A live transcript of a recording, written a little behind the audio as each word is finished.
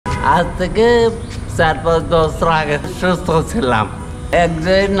আজ থেকে 4-5 বছর আগে সুস্থ ছিলাম।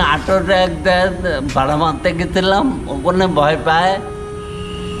 একদিন নাটোরে একদিন ভাড়া মারতে গেছিলাম, ওখানে ভয় পায়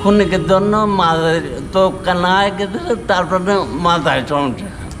খুনিকের জন্য মাথায় তো কানা হয়ে গেছিল, তারপরে মাথায় সমস্যা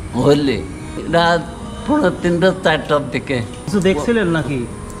হইলে রাত 3:30-4টার দিকে দেখছিলেন নাকি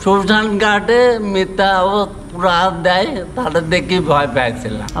শ্মশান ঘাটে মিথ্যা রাত দেয়, তাদের দেখি ভয়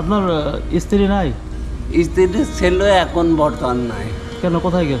পাইছিলাম। আপনার স্ত্রী নাই? স্ত্রী ছিল, এখন বর্তমান নাই। কেন,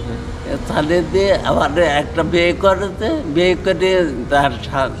 কোথায় গেছে? তাহলে দিয়ে আবার একটা বিয়ে করেছে, বিয়ে করে তার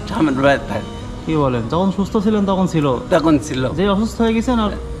স্বামীর বাড়ি থাকে। কি বলেন? যখন সুস্থ ছিলেন তখন ছিল? তখন ছিল। যে অসুস্থ হয়ে গেছেন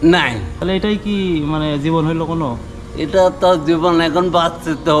আর নাই। তাহলে এটাই কি মানে জীবন হইলো কোনো? এটা তো জীবন, এখন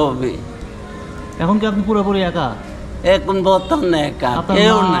বাঁচতে হবে। এখন কি আপনি পুরোপুরি একা? এখন বর্তমানে একা,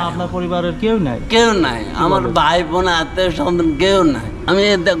 কেউ নাই। আপনার পরিবারের কেউ নাই? কেউ নাই, আমার ভাই বোন আত্মীয় স্বজন কেউ নাই। আমি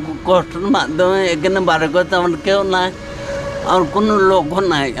কষ্টের মাধ্যমে এখানে বাড়ি করতে, আমার কেউ নাই, আমার কোনো লোক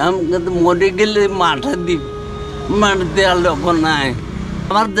নাই। আমি কিন্তু মরে গেলে মাঠে দিই, মাঠে দেওয়ার লোক নাই।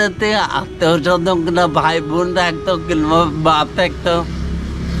 আমার যাতে আত্মীয় স্বজন কিনা ভাই বোন থাকতো কিংবা বাপ থাকতো,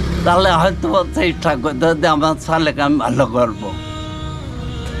 তাহলে হয়তো চেষ্টা করতে হতে আমার ছেলেকে আমি ভালো করবো।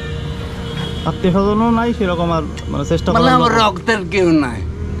 আত্মীয় স্বজনও নাই সেরকম, আর মানে চেষ্টা মানে আমার রক্তের কেউ নাই,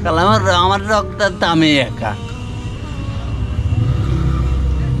 তাহলে আমার রক্তের তো আমি একা।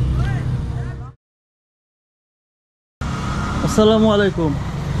 আসসালামু আলাইকুম।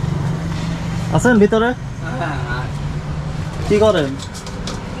 আছেন ভিতরে? কি করেন?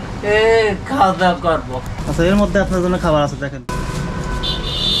 খাওয়া দাওয়া করবো। আচ্ছা, এর মধ্যে আপনার জন্য খাবার আছে, দেখেন।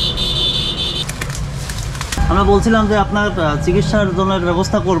 আমরা বলছিলাম যে আপনার চিকিৎসার জন্য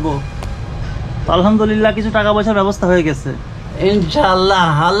ব্যবস্থা করব। আলহামদুলিল্লাহ কিছু টাকা পয়সার ব্যবস্থা হয়ে গেছে ইনশাআল্লাহ।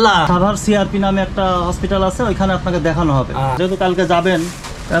 আল্লাহ সাভার সিআরপি নামে একটা হসপিটাল আছে, ওইখানে আপনাকে দেখানো হবে। যেহেতু কালকে যাবেন,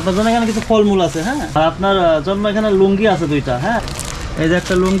 আপনার জন্য এখানে কিছু ফলমূল আছে, হ্যাঁ। আর আপনার জন্য এখানে লুঙ্গি আছে 2টা, হ্যাঁ। এই যে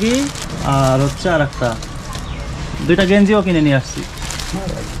একটা লুঙ্গি, আর হচ্ছে আর একটা 2টা গেঞ্জিও কিনে নিয়ে আসছি।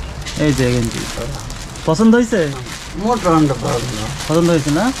 এই যে গেঞ্জি পছন্দ হয়েছে? পছন্দ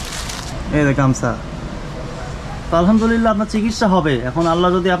হয়েছে না? এই যে গামছা। আলহামদুলিল্লাহ আপনার চিকিৎসা হবে। এখন আল্লাহ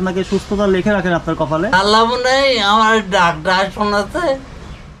যদি আপনাকে সুস্থতা লিখে রাখেন আপনার কপালে, আল্লাহ মনে আমার ডাক্তার শোনাতে।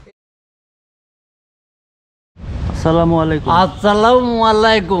 আসসালামু আলাইকুম। আসসালামু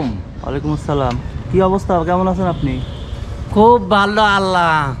আলাইকুম। ওয়ালাইকুম আসসালাম। কি অবস্থা, কেমন আছেন আপনি? খুব ভালো,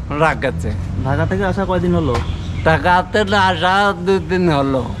 আল্লাহ রাখেছে। ঢাকা থেকে আসা কয়দিন হলো? ঢাকাতে আসা 2 দিন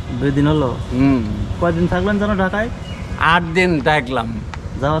হলো। 2 দিন হলো? কয়দিন থাকলেন যেন ঢাকায়? 8 দিন থাকলাম।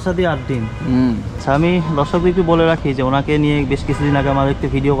 যাওয়া আসা দিয়ে 8 দিন। আমি দর্শকদেরকে বলে রাখি যে ওনাকে নিয়ে বেশ কিছুদিন আগে আমার একটি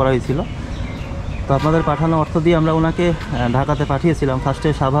ভিডিও করা হয়েছিল। তো আপনাদের পাঠানো অর্থ দিয়ে আমরা ওনাকে ঢাকাতে পাঠিয়েছিলাম। ফার্স্টে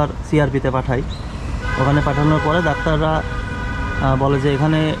সাভার সিআরপিতে পাঠাই। ওখানে পাঠানোর পরে ডাক্তাররা বলে যে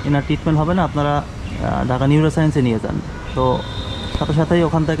এখানে এনার ট্রিটমেন্ট হবে না, আপনারা ঢাকা নিউরোসায়েন্সে নিয়ে যান। তো সাথে সাথেই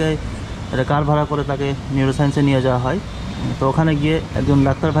ওখান থেকে একটা কার ভাড়া করে তাকে নিউরোসায়েন্সে নিয়ে যাওয়া হয়। তো ওখানে গিয়ে একজন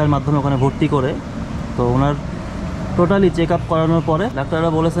ডাক্তার ভাইয়ের মাধ্যমে ওখানে ভর্তি করে, তো ওনার টোটালি চেক আপ করানোর পরে ডাক্তাররা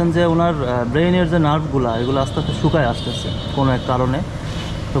বলেছেন যে ওনার ব্রেইনের যে নার্ভগুলো, এগুলো আস্তে আস্তে শুকায় আসতেছে কোনো এক কারণে।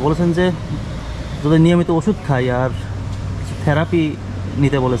 তো বলেছেন যে যদি নিয়মিত ওষুধ খাই আর থেরাপি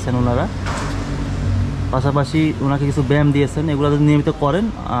নিতে বলেছেন ওনারা, পাশাপাশি ওনাকে কিছু ব্যায়াম দিয়েছেন, এগুলো যদি নিয়মিত করেন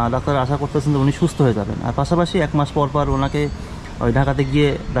ডাক্তার আশা করতেছেন যে উনি সুস্থ হয়ে যাবেন। আর পাশাপাশি 1 মাস পর পর ওনাকে ওই ঢাকাতে গিয়ে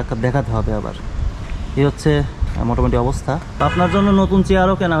ডাক্তার দেখাতে হবে আবার। এই হচ্ছে মোটামুটি অবস্থা। আপনার জন্য নতুন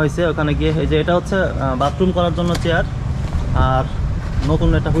চেয়ারও কেনা হয়েছে ওখানে গিয়ে। এই যে এটা হচ্ছে বাথরুম করার জন্য চেয়ার, আর নতুন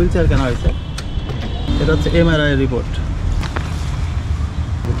একটা হুইল চেয়ার কেনা হয়েছে। এটা হচ্ছে এমআরআই রিপোর্ট,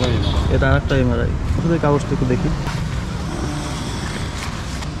 এটা আরেকটা এমআরআই। ওষুধের কাগজটা একটু দেখি।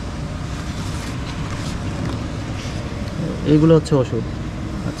 এইগুলো হচ্ছে ওষুধ।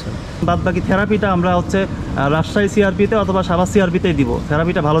 আচ্ছা, বাদ বাকি থেরাপিটা আমরা হচ্ছে রাজশাহী সিআরপিতে অথবা সাভার সিআরপিতেই দিব।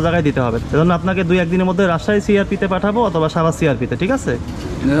 থেরাপিটা ভালো জায়গায় দিতে হবে, সেজন্য আপনাকে 2-1 দিনের মধ্যে রাজশাহী সিআরপিতে পাঠাবো অথবা সাভার সিআরপিতে, ঠিক আছে?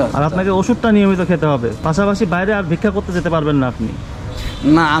 আর আপনাকে ওষুধটা নিয়মিত খেতে হবে। পাশাপাশি বাইরে আর ভিক্ষা করতে যেতে পারবেন না আপনি।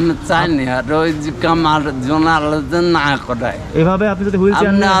 না, আমি চাইনি আর ওই কামার জন্য আলোচনা না করায়। এভাবে আপনি যদি হুইল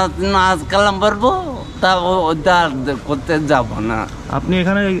চেয়ার নাচ কালাম পারবো, তা ওটা করতে যাব না। আপনি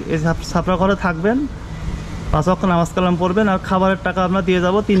এখানে ছাপড়া ঘরে থাকবেন, 5 ওয়াক্ত নামাজ কালাম পড়বেন, আর খাবারের টাকা আমরা দিয়ে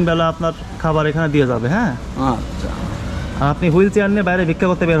যাব। 3 বেলা আপনার খাবার এখানে দিয়ে যাবে, হ্যাঁ। আচ্ছা। আর আপনি হুইল চেয়ার নিয়ে বাইরে ভিক্ষা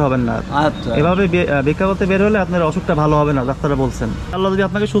করতে বের হবেন না। আচ্ছা। এভাবে ভিক্ষা করতে বের হলে আপনার অসুখটা ভালো হবে না, ডাক্তাররা বলছেন। আল্লাহ যদি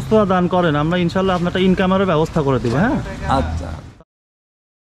আপনাকে সুস্থতা দান করেন, আমরা ইনশাল্লাহ আপনার একটা ইনকামেরও ব্যবস্থা করে দিব, হ্যাঁ। আচ্ছা।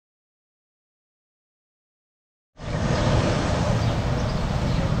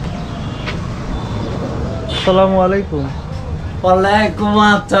 আসসালামু আলাইকুম। ওয়ালাইকুম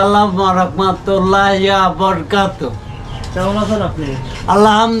আসসালাম ওয়া রাহমাতুল্লাহি ওয়া বারাকাতুহু। কেমন আছেন আপনি?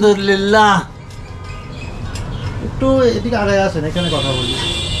 আলহামদুলিল্লাহ। একটু এদিকে আগায় আসেন, এখানে কথা বলি।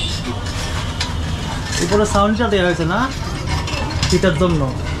 উপরে সাউন্ডটা দেওয়া হয়েছে না শীতের জন্য,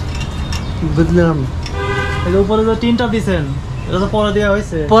 বুঝলাম। এই যে উপরে যে টিনটা দিছেন এটা তো পরে দেওয়া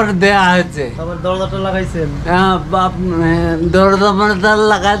হয়েছে, পরে দেওয়া হয়েছে। তারপর দরজাটা লাগাইছেন। হ্যাঁ, দরজা মানে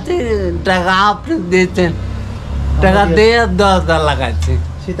লাগাচ্ছি, টাকা আপনি দিয়েছেন, টাকা দিয়ে দরজা লাগাচ্ছি।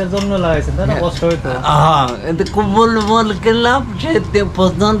 শীতের জন্য লাগাইছেন তাই না? কষ্ট হইতো। হ্যাঁ, এটা কম্বল মল কিনলাম, শীত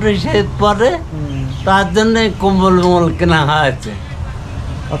প্রচন্ড শীত পরে, তার জন্য কম্বল মল কেনা হয়েছে।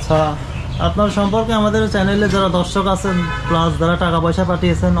 আচ্ছা, আপনার সম্পর্কে আমাদের চ্যানেলে যারা দর্শক আছেন প্লাস যারা টাকা পয়সা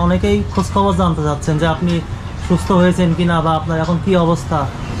পাঠিয়েছেন অনেকেই খোঁজখবর জানতে চাচ্ছেন যে আপনি সুস্থ হয়েছেন কিনা বা আপনার এখন কি অবস্থা।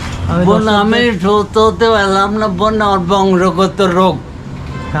 আমি সুস্থ হতে পারলাম না বোন, আমার বংশগত রোগ।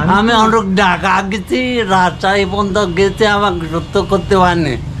 আমি অনেক ঢাকা গেছি, রাজশাহী পর্যন্ত গেছি, আমাকে সুস্থ করতে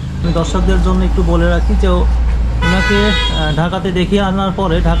পারিনি। আমি দর্শকদের জন্য একটু বলে রাখি যে ওনাকে ঢাকাতে দেখিয়ে আনার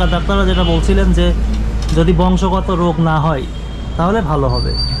পরে ঢাকার ডাক্তাররা যেটা বলছিলেন যে যদি বংশগত রোগ না হয় তাহলে ভালো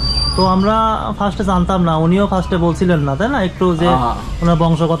হবে। তো আমরা ফার্স্টে জানতাম না, উনিও ফার্স্টে বলছিলেন না তাই না একটু যে ওনার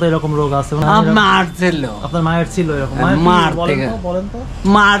বংশগত এরকম রোগ আছে। মার ছিল, আপনার মায়ের ছিল এরকম? মার থেকে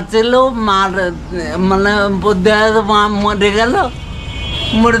মার ছিল, মার মানে মরে গেল,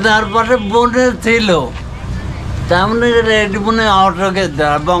 মরে যাওয়ার পরে বোনে ছিল, তার মানে রেডি মনে অসুখের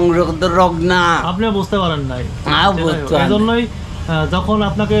বংশগত রোগ না। আপনি বুঝতে পারেন নাই, এই জন্যই যখন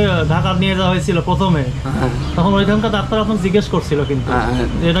আপনাকে ঢাকা নিয়ে যাওয়া হয়েছিল প্রথমে, তখন ওইখানকার ডাক্তার আপনাকে জিজ্ঞেস করছিল কিন্তু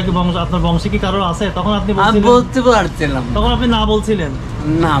এটা কি বংশ, আপনার বংশে কি কারো আছে? তখন আপনি বলতে পারছিলাম, তখন আপনি না বলছিলেন,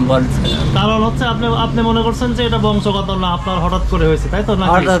 না বলছিলাম। কারণ হচ্ছে আপনি মনে করছেন যে এটা বংশগত না, আপনার হঠাৎ করে হয়েছে তাই তো?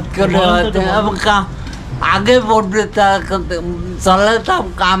 হঠাৎ করে আগে পড়বে চলাতাম,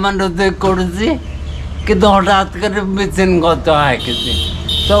 কামানো করেছি, কিন্তু হঠাৎ করে মেশিন গত হয় কিছু,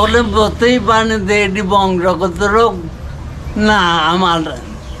 তখন বলতেই পারেন যে এটি বংশগত রোগ না, আমার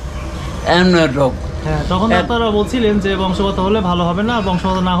এমন রোগ। হ্যাঁ, তখন আপনারা বলছিলেন যে বংশগত হলে ভালো হবে না,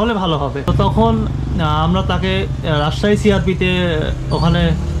 বংশগত না হলে ভালো হবে। তো তখন আমরা তাকে রাজশাহী সিআরপিতে ওখানে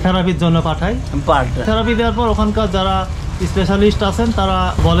থেরাপির জন্য পাঠাই। থেরাপি দেওয়ার পর ওখানকার যারা স্পেশালিস্ট আছেন তারা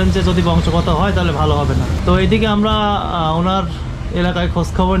বলেন যে যদি বংশগত হয় তাহলে ভালো হবে না। তো এইদিকে আমরা ওনার এলাকায়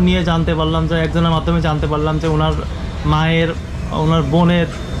খোঁজখবর নিয়ে জানতে পারলাম, যে একজনের মাধ্যমে জানতে পারলাম যে ওনার মায়ের, ওনার বোনের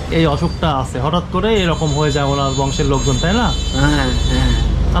এই অসুখটা আছে, হঠাৎ করে এরকম হয়ে যায় ওনার বংশের লোকজন তাই না? হ্যাঁ হ্যাঁ।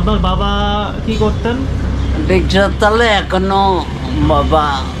 আপনার বাবা কি করতেন? রিক্সা চালে, এখনো বাবা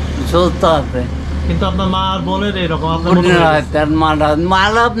সুস্থ আছে, কিন্তু আপনার মা আর বোনের এরকম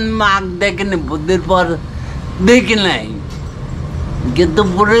মারা মা দেখিনি, বুদ্ধির পর দেখি নাই, কিন্তু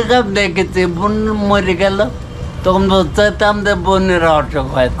বুড়ি কাপ দেখেছি, বোন মরে গেল, তখন বুঝতাম যে বোনের অসুখ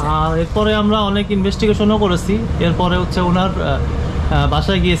হয়েছে। এরপরে আমরা অনেক ইনভেস্টিগেশনও করেছি, এরপরে হচ্ছে ওনার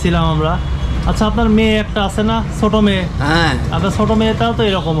বাসায় গিয়েছিলাম আমরা। আচ্ছা, আপনার মেয়ে একটা আছে না, ছোট মেয়ে? হ্যাঁ, আপনার ছোট মেয়েটাও তো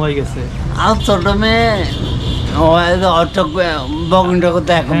এরকম হয়ে গেছে। আর ছোট মেয়ে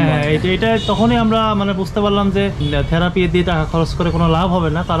এটা তখনই আমরা মানে বুঝতে পারলাম যে থেরাপি দিয়ে টাকা খরচ করে কোনো লাভ হবে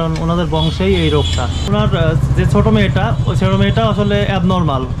না, কারণ ওনাদের বংশেই এই রোগটা। ওনার যে ছোট মেয়েটা, ওই ছোট মেয়েটা আসলে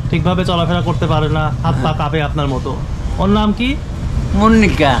অ্যাবনর্মাল, ঠিকভাবে চলাফেরা করতে পারে না, হাত পা কাঁপে আপনার মতো। ওর নাম কি?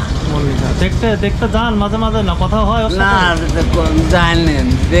 মনিকা। মনিকা দেখতে দেখতে যান মাঝে মাঝে না, কথা হয় না? জানি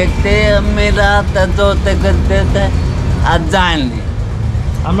দেখতে, মেয়েরা করতে আর যায়নি,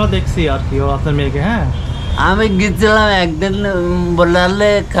 আমরা দেখছি আর কি ও আপনার মেয়েকে। হ্যাঁ, আমি গেছিলাম একদিন,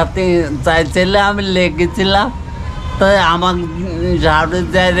 বলালে খাতে চাইছিলে, আমি লেগেছিলাম, তো আমার ঝাড়ু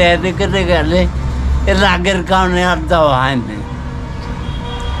যায় রেডি করে গেলে রাগের কারণে আর যাওয়া হয়নি।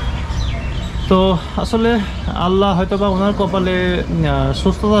 তো আসলে আল্লাহ হয়তো বা ওনার কপালে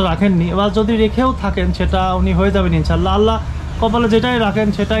সুস্থতা রাখেননি, এবার যদি রেখেও থাকেন সেটা উনি হয়ে যাবেন ইনশাল্লাহ। আল্লাহ কপালে যেটাই রাখেন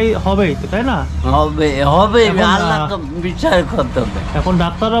সেটাই হবেই, তাই না? হবে হবে, আল্লাহ বিচার করতে হবে। এখন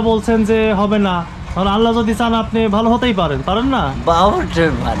ডাক্তাররা বলছেন যে হবে না, কারণ আল্লাহ যদি চান আপনি ভালো হতেই পারেন না?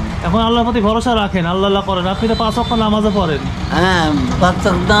 এখন আল্লাহর প্রতি ভরসা রাখেন, আল্লাহ করেন। আপনি তো 5 ওয়াক্ত নামাজও পড়েন। হ্যাঁ, 5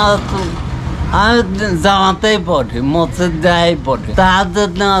 ওয়াক্ত আমি জামাতেই পড়ি, মসজিদ যাই পড়ি,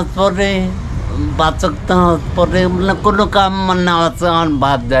 তাহাজ্জুদ নামাজ পড়ে, 5 ওয়াক্ত নামাজ পড়ে, মানে কোনো কাম নামাজ আমার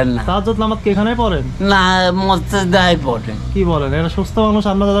বাদ দেয় না। তাহাজ্জুদ নামাজ কি এখানেই পড়েন? না, মসজিদ যাই পড়ে। কি বলেন? এরা সুস্থ মানুষ,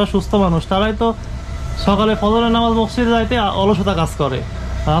 আমরা যারা সুস্থ মানুষ তারাই তো সকালে ফজরের নামাজ মসজিদে যাইতে অলসতা কাজ করে।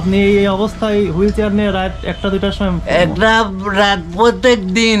 আপনি এই অবস্থায় হুইল চেয়ার নিয়ে রাত 1টা-2টার সময়, রাত প্রত্যেক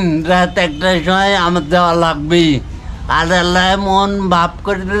দিন রাত 1টার সময় আমার যাওয়া লাগবেই। আর আল্লাহ মন ভাব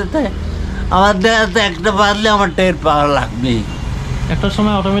করে দিতে আমার দেখাতে 1টা বাজলে আমার টের পাওয়া লাগবেই। 1টার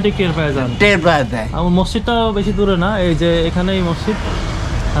সময় অটোমেটিক টের পেয়ে যান? টের পাওয়া যায়। আমার মসজিদটা বেশি দূরে না, এই যে এখানেই মসজিদ।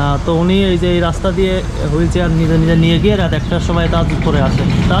 তো উনি এই যে এই রাস্তা দিয়ে হুইল চেয়ার নিজে নিজে নিয়ে গিয়ে রাত 1টার সময় তাহাজ্জুদ করে আসেন।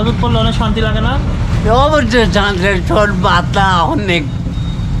 তাহাজ্জুদ করলে অনেক শান্তি লাগে না? অবশ্যই শান্তি, ছোট বাতা অনেক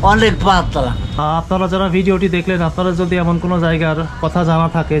অনেক পাতলা। আপনারা যারা ভিডিওটি দেখলেন, আপনারা যদি এমন কোনো জায়গার কথা জানা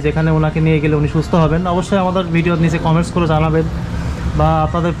থাকে যেখানে ওনাকে নিয়ে গেলে উনি সুস্থ হবেন, অবশ্যই আমাদের ভিডিওর নিচে কমেন্টস করে জানাবেন, বা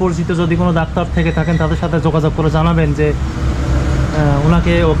আপনাদের পরিচিত যদি কোনো ডাক্তার থেকে থাকেন তাদের সাথে যোগাযোগ করে জানাবেন যে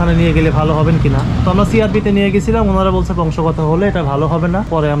ওনাকে ওখানে নিয়ে গেলে ভালো হবেন কিনা। তো আমরা সিআরবিতে নিয়ে গেছিলাম, ওনারা বলছে বংশগত হলে এটা ভালো হবে না,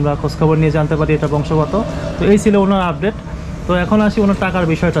 পরে আমরা খোঁজখবর নিয়ে জানতে পারি এটা বংশগত। তো এই ছিল ওনার আপডেট। তো এখন আসি ওনার টাকার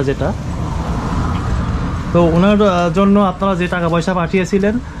বিষয়টা যেটা, তো ওনার জন্য আপনারা যে টাকা পয়সা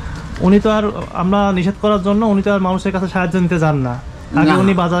পাঠিয়েছিলেন, উনি তো আর আমরা নিষেধ করার জন্য উনি তো আর মানুষের কাছে সাহায্য নিতে যান না। আগে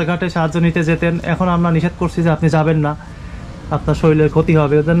উনি বাজারঘাটে সাহায্য নিতে যেতেন, এখন আমরা নিষেধ করছি যে আপনি যাবেন না, আপনার শরীরের ক্ষতি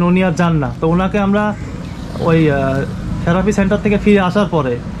হবে, ওই জন্য উনি আর যান না। তো ওনাকে আমরা ওই থেরাপি সেন্টার থেকে ফিরে আসার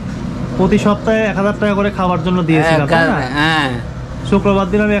পরে প্রতি সপ্তাহে 1000 টাকা করে খাওয়ার জন্য দিয়েছিলাম, তাই না? শুক্রবার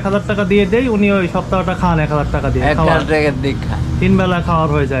দিন আমি 1000 টাকা দিয়ে দেই, উনি ওই সপ্তাহটা খান 1000 টাকা দিয়ে, 3 বেলা খাওয়ার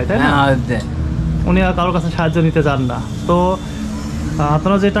হয়ে যায়, তাই না? উনি আর কারোর কাছে সাহায্য নিতে যান না। তো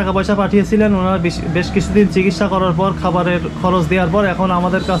আপনারা যে টাকা পয়সা পাঠিয়েছিলেন, ওনার বেশ কিছুদিন চিকিৎসা করার পর, খাবারের খরচ দেওয়ার পর, এখন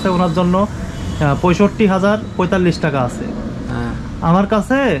আমাদের কাছে ওনার জন্য 65,045 টাকা আছে। আমার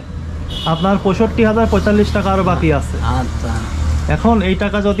কাছে আপনার 65,045 টাকা আরও বাকি আছে। আচ্ছা, এখন এই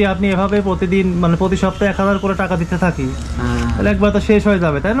টাকা যদি আপনি এভাবে প্রতিদিন মানে প্রতি সপ্তাহে 1000 করে টাকা দিতে থাকি, তাহলে একবার তো শেষ হয়ে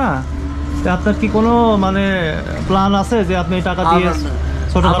যাবে, তাই না? আপনার কি কোনো মানে প্ল্যান আছে যে আপনি এই টাকা দিয়ে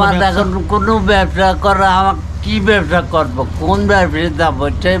আমার এখন কোনো ব্যবসা করা, আমাকে কি ব্যবসা করবো, কোন ব্যবসায় যাবো?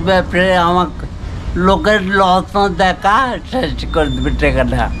 সেই ব্যবসায় আমাকে লোকের লস না দেখা শেষ করে দেবে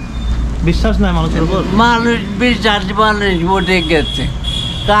টাকাটা। বিশ্বাস নাই মানুষের উপর, মানুষ বিশ্বাস মানুষ উঠে গেছে,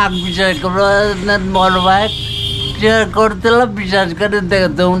 কাক বিশ্বাস করবো? বড় ভাই শেয়ার করতেলাম, বিশ্বাস করে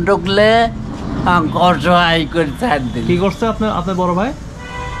দেখতে ঢুকলে অসহায় করে ছাড় দিল। কি করছে আপনার বড় ভাই?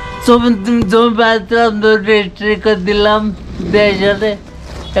 জমি পাইছিলাম, রেজিস্ট্রি করে দিলাম দেশে,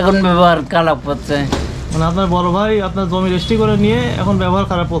 এখন ব্যবহার খারাপ হচ্ছে। মানে আপনার বড় ভাই আপনার জমি রেজিস্ট্রি করে নিয়ে এখন ব্যবহার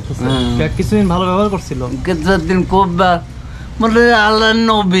খারাপ করতেছে। কিছুদিন ভালো ব্যবহার করছিল, কিছুদিন খুব মানে আল্লাহ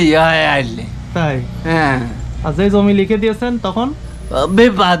নবী হয় আইলে, তাই? হ্যাঁ। আর যে জমি লিখে দিয়েছেন তখন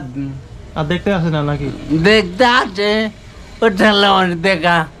বিবাদ। আর দেখতে আসে না নাকি? দেখতে আসে, ও ঠেলা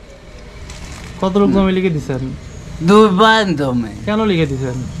দেখা। কত লোক জমি লিখে দিচ্ছেন? 2 বার জমি। কেন লিখে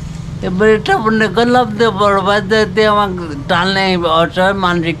দিচ্ছেন? এবার এটা মনে করলাম যে বড় ভাই যদি আমাকে টানে, অসহায়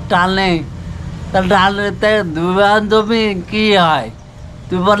মানসিক টানে, তা টানে 2 বার জমি কি হয়?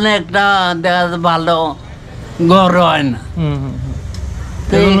 তুই বলে একটা দেখা ভালো ঘর হয় না,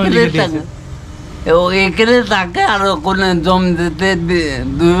 এখানে থাকে আর কোনো জমি দিতে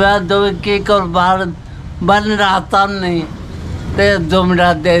 2 বার জমি কি করবার বাড়ির রাস্তা নেই, জমিটা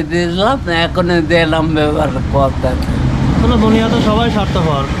দিয়ে দিলাম, এখন দিলাম ব্যবহার করতে। দুনিয়াতে সবাই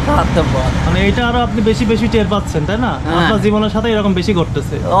স্বার্থপর, মানে এইটা আরো আপনি বেশি বেশি টের পাচ্ছেন, তাই না? আপনার জীবনের সাথে এরকম বেশি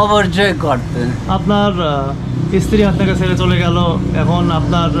ঘটতেছে। অবশ্যই ঘটছে। আপনার স্ত্রী আপনাকে ছেড়ে চলে গেল, এখন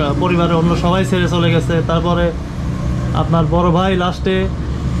আপনার পরিবারের অন্য সবাই ছেড়ে চলে গেছে, তারপরে আপনার বড় ভাই লাস্টে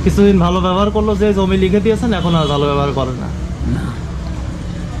কিছুদিন ভালো ব্যবহার করলো, যে জমি লিখে দিয়েছেন এখন আর ভালো ব্যবহার করে না।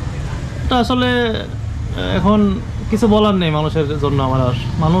 এটা আসলে এখন কিছু বলার নেই মানুষের জন্য। আমার আর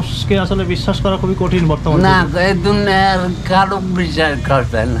মানুষকে আসলে বিশ্বাস করা খুবই কঠিন বর্তমানে। না, এই দুনিয়ার কারো বিশ্বাস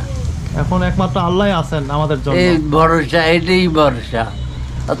করতে না। এখন একমাত্র আল্লাহ আছেন আমাদের জন্য, এই ভরসা, এটাই ভরসা,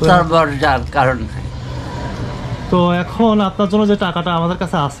 তার ভরসার কারণ নাই। তো এখন আপনার জন্য যে টাকাটা আমাদের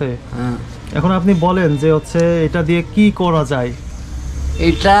কাছে আছে, এখন আপনি বলেন যে হচ্ছে এটা দিয়ে কি করা যায়।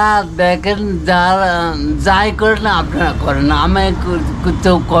 এটা দেখেন, যাই করেন আপনারা করেন, আমি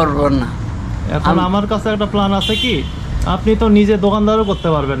কিছু করবো না। এখন আমার কাছে একটা প্ল্যান আছে কি, আপনি তো নিজে দোকানদারও করতে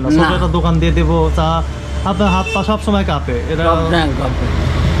পারবেন না, ছোট একটা দোকান দিয়ে দেবো, তা আপনার হাত পা সব সময় কাঁপে, এটা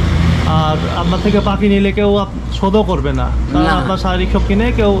আর আপনার থেকে পাখি নিলে কেউ শোধও করবে না, কারণ আপনার শারীরিক শক্তি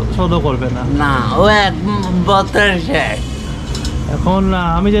নেই, কেউ শোধও করবে না। ও 1 বছর শেষ। এখন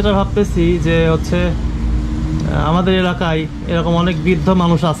আমি যেটা ভাবতেছি যে হচ্ছে আমাদের এলাকায় এরকম অনেক বৃদ্ধ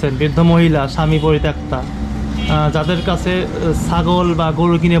মানুষ আছেন, বৃদ্ধ মহিলা, স্বামী পরিত্যক্তা, যাদের কাছে ছাগল বা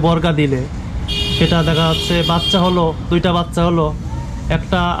গরু কিনে বর্গা দিলে সেটা দেখা যাচ্ছে বাচ্চা হলো, 2টা বাচ্চা হলো,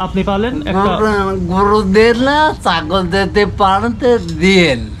 একটা আপনি পালেন, একটা গরু দেন না, ছাগল দিতে পারেন তো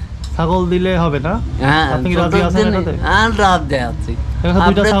দিন। ছাগল দিলে হবে না? আপনি কি রাজি আছেন এটাতে? রাজি আছি।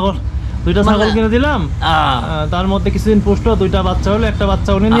 2টা ছাগল কিনে দিলাম, তার মধ্যে কিছুদিন পুষ্ট, 2টা বাচ্চা হলো, একটা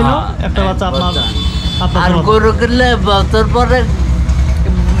বাচ্চা উনি নিল, একটা বাচ্চা আপনার। আর গরু কিনলে বছর পরে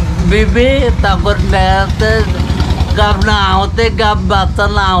বিবি, তখন গাব না হতে, গাব বাচ্চা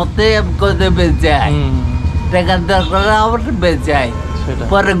না হতে করে বেঁচে আয়, টাকা দরকার আবার বেঁচে আয়,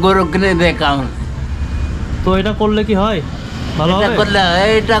 পরে গরু কিনে দেখাম। তো এটা করলে কি হয়? ভালো হবে?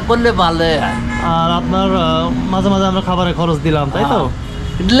 এটা করলে ভালো হয়। আর আপনার মাঝে মাঝে আমরা খাবারের খরচ দিলাম, তাই তো?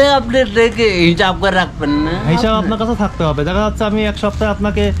 એટલે আপনি দেখে হিসাব করে রাখবেন না হিসাব আপনার কাছে থাকতে হবে। দেখা যাচ্ছে আমি এক সপ্তাহে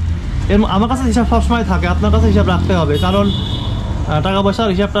আপনাকে আমার কাছে হিসাব সবসময় থাকে, আপনার কাছে হিসাব রাখতে হবে, কারণ টাকা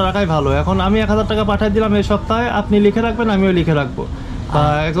পয়সার হিসাবটা রাখাই ভালো। এখন আমি 1000 টাকা পাঠিয়ে দিলাম এই সপ্তাহে, আপনি লিখে রাখবেন, আমিও লিখে রাখবো। বা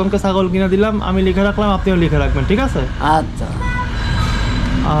একজনকে ছাগল কিনে দিলাম, আমি লিখে রাখলাম, আপনিও লিখে রাখবেন, ঠিক আছে? আচ্ছা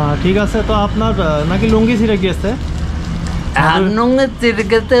ঠিক আছে। তো আপনার নাকি লুঙ্গি ছিঁড়ে গিয়েছে? নুঙ্গে ছিঁড়ে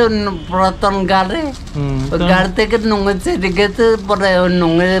গেছে পুরাতন গাড়ি, ওই গাড়ি থেকে নুঙ্গে ছিঁড়ে গেছে, পরে ওই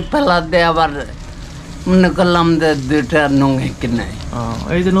নুঙ্গে ফেলা দিয়ে আবার মনে করলাম যে 2টা নুঙ্গে কিনে।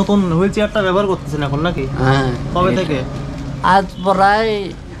 এই যে নতুন হুইল চেয়ারটা ব্যবহার করতেছেন এখন নাকি? হ্যাঁ। কবে থেকে? আজ প্রায়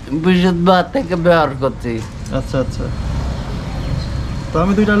 20 থেকে ব্যবহার করছি। আচ্ছা আচ্ছা। তো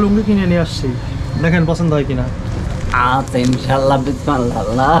আমি 2টা লুঙ্গি কিনে নিয়ে আসছি, দেখেন পছন্দ হয় কিনা। আচ্ছা ইনশাল্লাহ,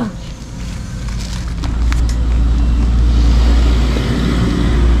 বিসমিল্লাহ।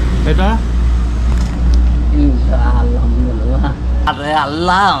 এটা আলহামদুলিল্লাহ। আরে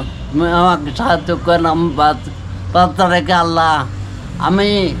আল্লাহ, তুমি আমাকে সাহায্য করেন, আমি বাচ্চা রেখে আল্লাহ, আমি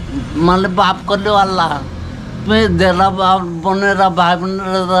মানে পাপ করলেও আল্লাহ, তুমি যারা বোনেরা ভাই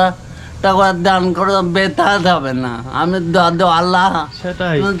বোনেরা টাকা দান করে বেতা যাবে না, আমি আল্লাহ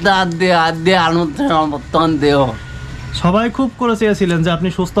সেটাই দিয়ে সমর্থন দিও। সবাই খুব করে চেয়েছিলেন যে আপনি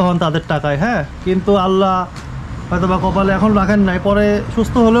সুস্থ হন তাদের টাকায়, হ্যাঁ, কিন্তু আল্লাহ হয়তো বা কপালে এখন রাখেন নাই, পরে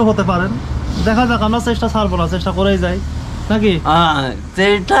সুস্থ হলেও হতে পারেন। দেখা যাক, আমরা চেষ্টা ছাড়বো না, চেষ্টা করেই যাই নাকি? হ্যাঁ,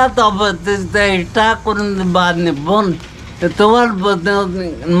 চেষ্টা তবে চেষ্টা করুন বাদ নেই বোন, তোমার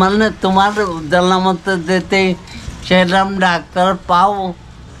মানে তোমার জানলা মতো যেতে সেরকম ডাক্তার পাও,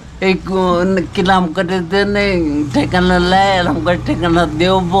 এই কিলাম করে দেন, ঠিকানা নেয়, এরকম করে ঠিকানা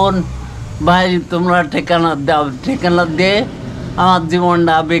দেও বোন ভাই, তোমরা ঠিকানা দাও, ঠিকানা দিয়ে আমার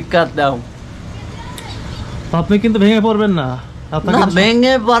জীবনটা বিখ্যাত দাও। আপনি কিন্তু ভেঙে পড়বেন না, না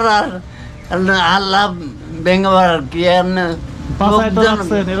ভেঙে পড়ার আল্লাহ ভেঙে পড়ার কি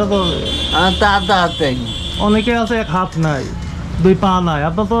আছে? অনেকে আছে 1 হাত নাই, 2 পা নাই,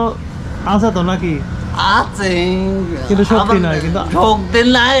 আপনার তো আছে তো নাকি? আছে কিন্তু শক্তি নাই, কিন্তু শক্তি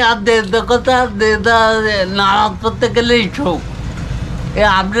নাই। আর কথা নামাজ পড়তে গেলেই শোক, এই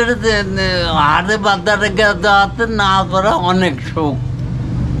আপনার হাড়ে বাধা রেখে যাওয়াতে না পড়া অনেক শোক।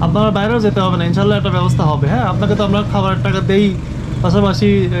 আপনারা বাইরেও যেতে হবে না, ইনশাল্লাহ একটা ব্যবস্থা হবে। হ্যাঁ, আপনাকে তো আমরা খাবারের টাকা দেই, পাশাপাশি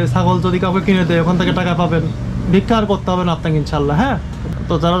ছাগল যদি কাউকে কিনে দেয় ওখান থেকে টাকা পাবেন, ভিক্ষা আর করতে হবে না আপনাকে ইনশাল্লাহ। হ্যাঁ,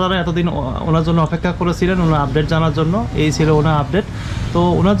 তো যারা যারা এতদিন ওনার জন্য অপেক্ষা করেছিলেন ওনার আপডেট জানার জন্য, এই ছিল ওনার আপডেট। তো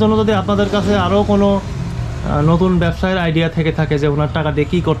ওনার জন্য যদি আপনাদের কাছে আরও কোনো নতুন ব্যবসায়ের আইডিয়া থেকে থাকে যে ওনার টাকা দিয়ে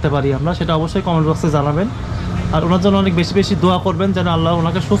কী করতে পারি আমরা, সেটা অবশ্যই কমেন্ট বক্সে জানাবেন। আর ওনার জন্য অনেক বেশি বেশি দোয়া করবেন যেন আল্লাহ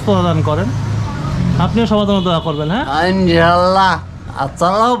ওনাকে সুস্থতা দান করেন। আপনিও সবার জন্য দোয়া করবেন। হ্যাঁ ইনশাআল্লাহ।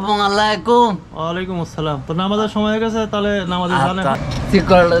 আসসালামু আলাইকুম। ওয়ালাইকুম আসসালাম। তো নামাজের সময় হয়ে গেছে, তাহলে নামাজে জানেন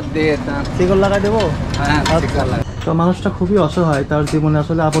শিকল লাগাই দেবো। তো মানুষটা খুবই অসহায়, তার জীবনে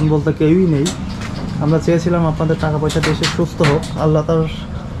আসলে আপন বলতে কেউই নেই। আমরা চেয়েছিলাম আপনাদের টাকা পয়সা দেশে সুস্থ হোক, আল্লাহ তার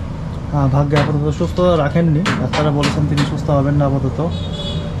ভাগ্যে আপাতত সুস্থ রাখেননি। ডাক্তাররা বলেছেন তিনি সুস্থ হবেন না আপাতত।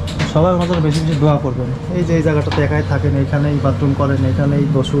 সবাই আমাদের বেশি বেশি দোয়া করবেন। এই যে এই জায়গাটাতে একাই থাকেন, এখানেই বাথরুম করেন, এখানেই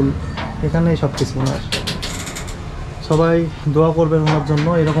গোসল, এখানেই সব কিছু ওনার। সবাই দোয়া করবেন ওনার জন্য,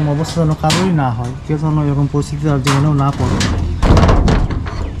 এরকম অবস্থা যেন কারোরই না হয়, কেউ যেন এরকম পরিস্থিতি তার জীবনেও না পড়ে।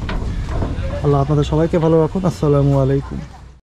 আল্লাহ আপনাদের সবাইকে ভালো রাখুন। আসসালামু আলাইকুম।